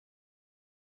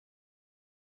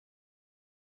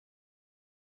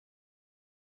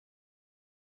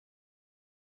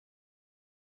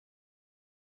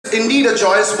Indeed a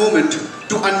joyous moment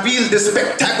to unveil this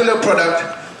spectacular product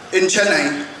in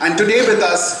Chennai. And today with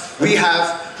us we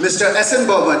have Mr. S.N.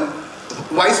 Burman,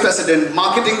 Vice President,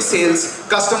 Marketing, Sales,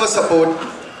 Customer Support,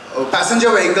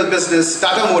 Passenger Vehicle Business,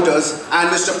 Tata Motors, and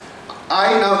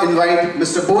I now invite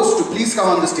Mr. Bose to please come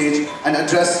on the stage and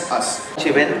address us.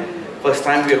 First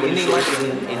time we are going to show it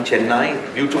in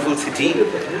Chennai, beautiful city.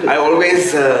 I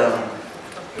always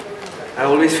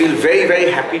feel very,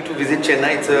 very happy to visit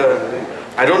Chennai. It's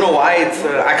I don't know why,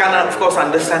 I can't of course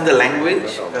understand the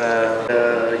language.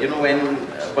 You know, when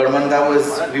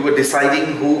Barmanda we were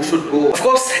deciding who should go. Of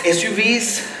course,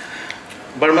 SUVs,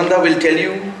 Barmanda will tell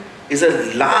you, is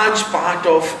a large part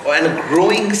of and a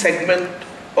growing segment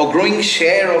or growing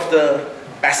share of the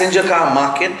passenger car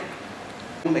market,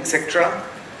 etc.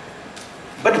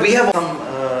 But we have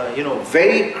some, you know,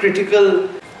 very critical.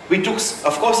 We took,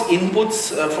 of course,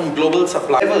 inputs from global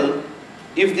supply level.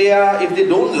 If they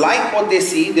don't like what they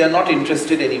see, they are not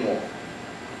interested anymore.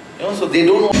 You know, so they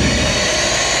don't.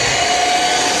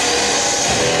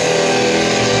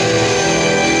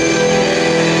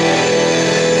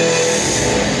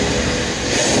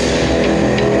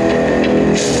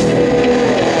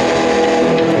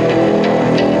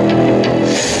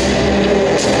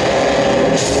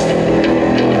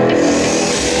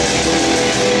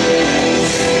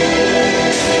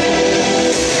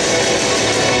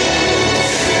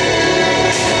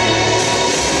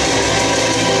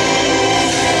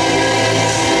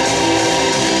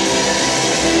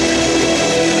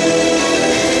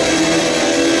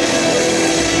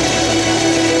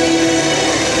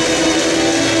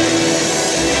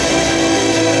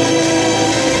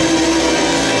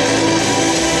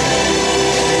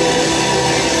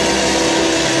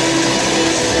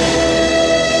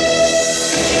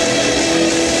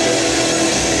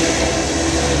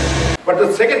 But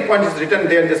the second point is written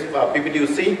there in this PPT you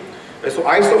see. So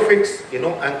ISOFIX, you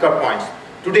know, anchor points.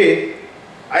 Today,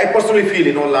 I personally feel,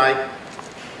 you know, like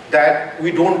that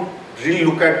we don't really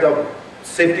look at the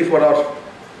safety for our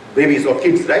babies or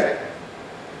kids, right?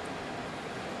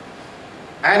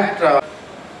 And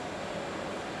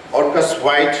Orcus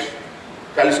white,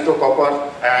 Callisto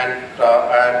copper, and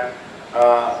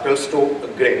Callisto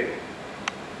grey.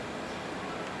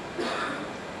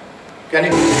 Can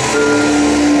you?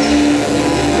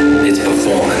 It's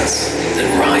performance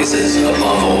that rises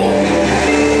above all.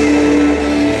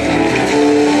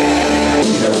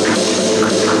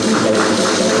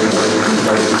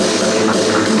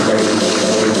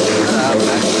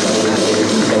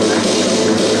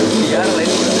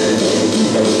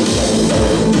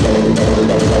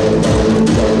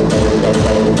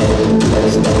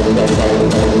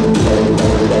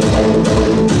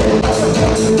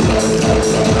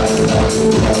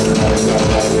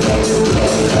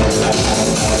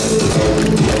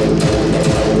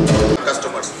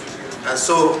 And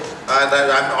so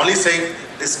I'm only saying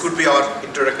this could be our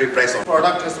introductory price. The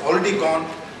product has already gone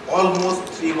almost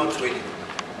 3 months waiting.